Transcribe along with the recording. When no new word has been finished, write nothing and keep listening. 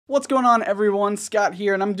What's going on, everyone? Scott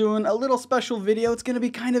here, and I'm doing a little special video. It's going to be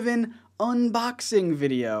kind of an unboxing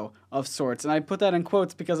video of sorts, and I put that in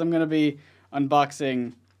quotes because I'm going to be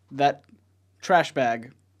unboxing that trash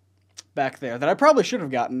bag back there that I probably should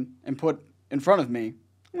have gotten and put in front of me.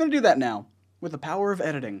 I'm going to do that now with the power of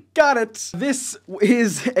editing. Got it! This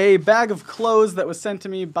is a bag of clothes that was sent to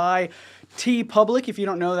me by TeePublic. If you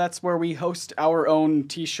don't know, that's where we host our own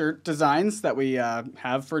t-shirt designs that we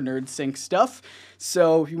have for NerdSync stuff.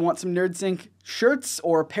 So if you want some NerdSync shirts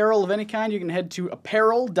or apparel of any kind, you can head to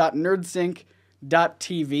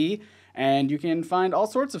apparel.nerdsync.tv and you can find all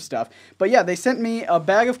sorts of stuff. But yeah, they sent me a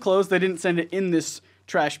bag of clothes. They didn't send it in this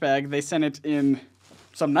trash bag. They sent it in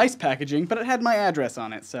some nice packaging, but it had my address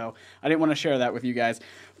on it, so I didn't want to share that with you guys.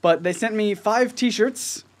 But they sent me 5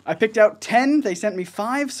 t-shirts. I picked out 10. They sent me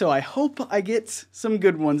 5, so I hope I get some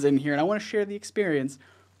good ones in here, and I want to share the experience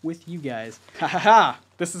with you guys. Ha ha ha!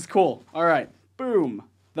 This is cool. All right, boom.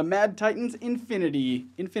 The Mad Titans Infinity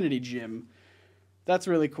Gym. That's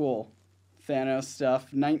really cool. Thanos stuff.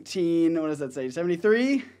 what does that say?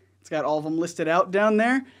 73? It's got all of them listed out down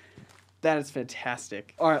there. That is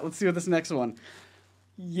fantastic. All right, let's see what this next one.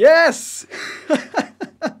 Yes!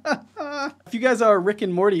 If you guys are Rick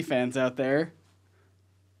and Morty fans out there,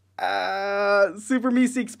 Super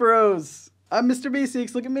Meeseeks Bros. I'm Mr.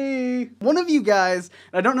 Meeseeks, look at me. One of you guys,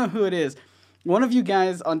 and I don't know who it is, one of you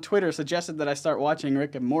guys on Twitter suggested that I start watching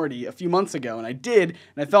Rick and Morty a few months ago, and I did,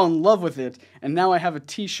 and I fell in love with it, and now I have a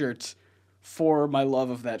t-shirt for my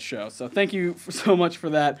love of that show. So thank you so much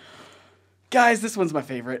for that. Guys, this one's my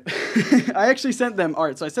favorite. I actually sent them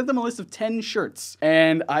art, so I sent them a list of 10 shirts,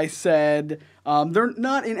 and I said, they're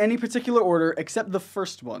not in any particular order except the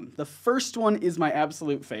first one. The first one is my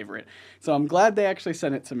absolute favorite, so I'm glad they actually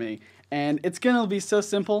sent it to me, and it's gonna be so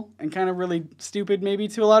simple and kind of really stupid maybe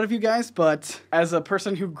to a lot of you guys, but as a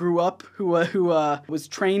person who grew up, who was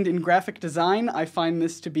trained in graphic design, I find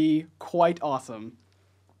this to be quite awesome.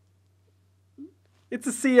 It's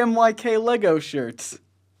a CMYK Lego shirt.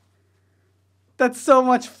 That's so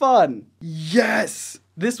much fun. Yes!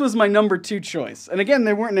 This was my number 2 choice. And again,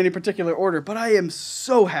 they weren't in any particular order, but I am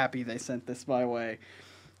so happy they sent this my way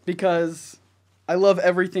because I love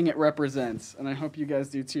everything it represents, and I hope you guys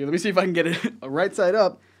do too. Let me see if I can get it right side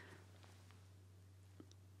up.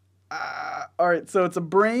 Alright, so it's a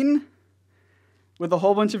brain with a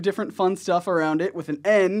whole bunch of different fun stuff around it with an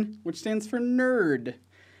N, which stands for nerd.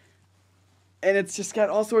 And it's just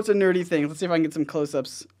got all sorts of nerdy things. Let's see if I can get some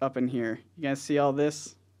close-ups up in here. You guys see all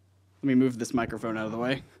this? Let me move this microphone out of the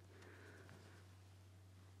way.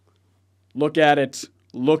 Look at it.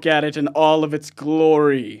 Look at it in all of its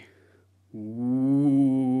glory.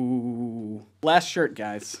 Ooh. Last shirt,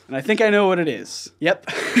 guys. And I think I know what it is.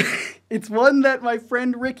 Yep. It's one that my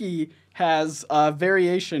friend Ricky has a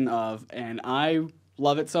variation of, and I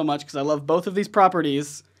love it so much because I love both of these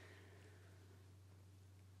properties.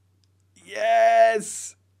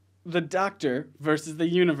 Yes! The Doctor versus the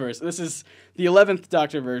Universe. This is the 11th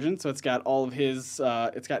Doctor version, so it's got all of his,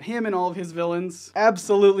 it's got him and all of his villains.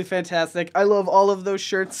 Absolutely fantastic. I love all of those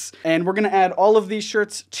shirts, and we're gonna add all of these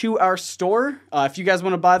shirts to our store. If you guys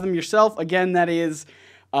want to buy them yourself, again, that is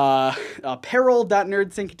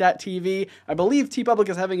apparel.nerdsync.tv. I believe TeePublic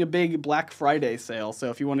is having a big Black Friday sale,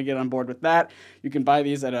 so if you want to get on board with that, you can buy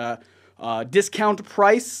these at a discount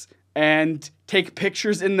price and take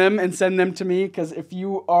pictures in them and send them to me, because if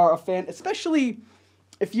you are a fan, especially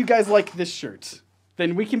if you guys like this shirt,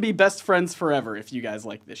 then we can be best friends forever if you guys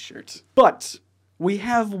like this shirt. But we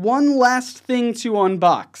have one last thing to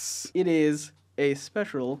unbox. It is a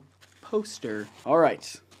special poster. All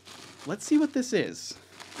right, let's see what this is.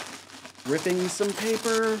 Ripping some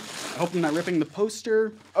paper. I hope I'm not ripping the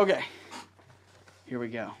poster. Okay, here we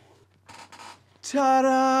go.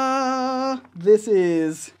 Ta-da! This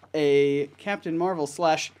is a Captain Marvel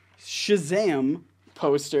 / Shazam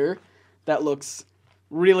poster that looks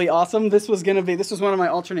really awesome. This was one of my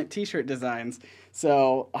alternate t-shirt designs,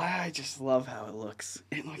 so I just love how it looks.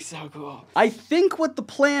 It looks so cool. I think what the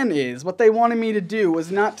plan is, what they wanted me to do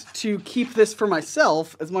was not to keep this for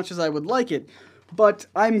myself as much as I would like it, but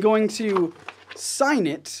I'm going to sign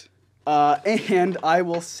it and I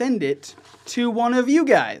will send it to one of you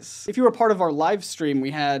guys. If you were part of our live stream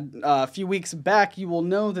we had a few weeks back, you will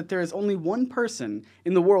know that there is only one person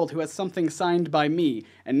in the world who has something signed by me,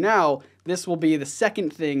 and now this will be the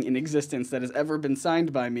second thing in existence that has ever been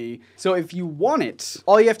signed by me. So if you want it,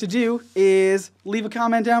 all you have to do is leave a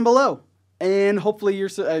comment down below, and hopefully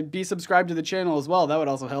be subscribed to the channel as well. That would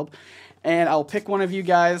also help. And I'll pick one of you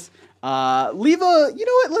guys Leave a, you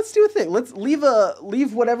know what, let's do a thing. Let's leave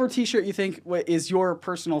whatever t-shirt you think is your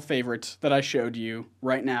personal favorite that I showed you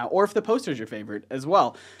right now, or if the poster's your favorite as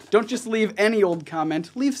well. Don't just leave any old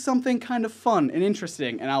comment, leave something kind of fun and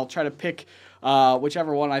interesting, and I'll try to pick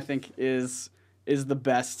whichever one I think is the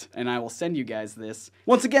best, and I will send you guys this.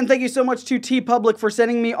 Once again, thank you so much to TeePublic for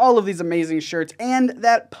sending me all of these amazing shirts and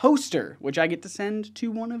that poster, which I get to send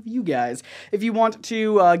to one of you guys. If you want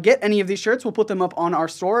to get any of these shirts, we'll put them up on our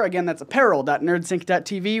store. Again, that's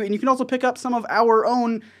apparel.nerdsync.tv, and you can also pick up some of our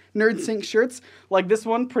own NerdSync shirts, like this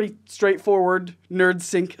one, pretty straightforward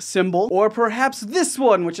NerdSync symbol, or perhaps this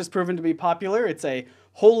one, which has proven to be popular. It's a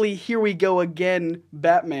Holy Here We Go Again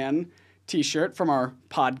Batman t-shirt from our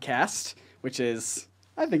podcast, which is,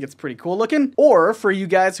 I think it's pretty cool looking. Or, for you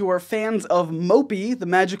guys who are fans of Mopey, the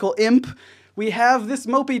magical imp, we have this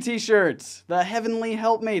Mopey t-shirt, the Heavenly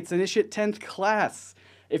Helpmates, Initiate 10th Class.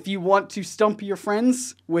 If you want to stump your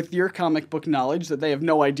friends with your comic book knowledge that they have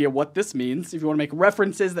no idea what this means, if you want to make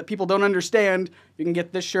references that people don't understand, you can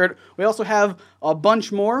get this shirt. We also have a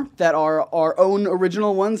bunch more that are our own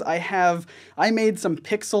original ones. I made some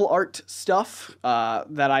pixel art stuff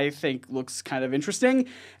that I think looks kind of interesting,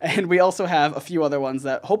 and we also have a few other ones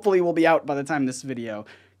that hopefully will be out by the time this video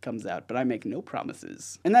comes out, but I make no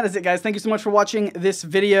promises. And that is it, guys. Thank you so much for watching this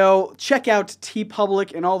video. Check out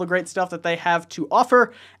TeePublic and all the great stuff that they have to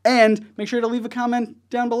offer, and make sure to leave a comment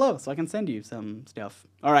down below so I can send you some stuff.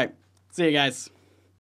 All right, see you guys.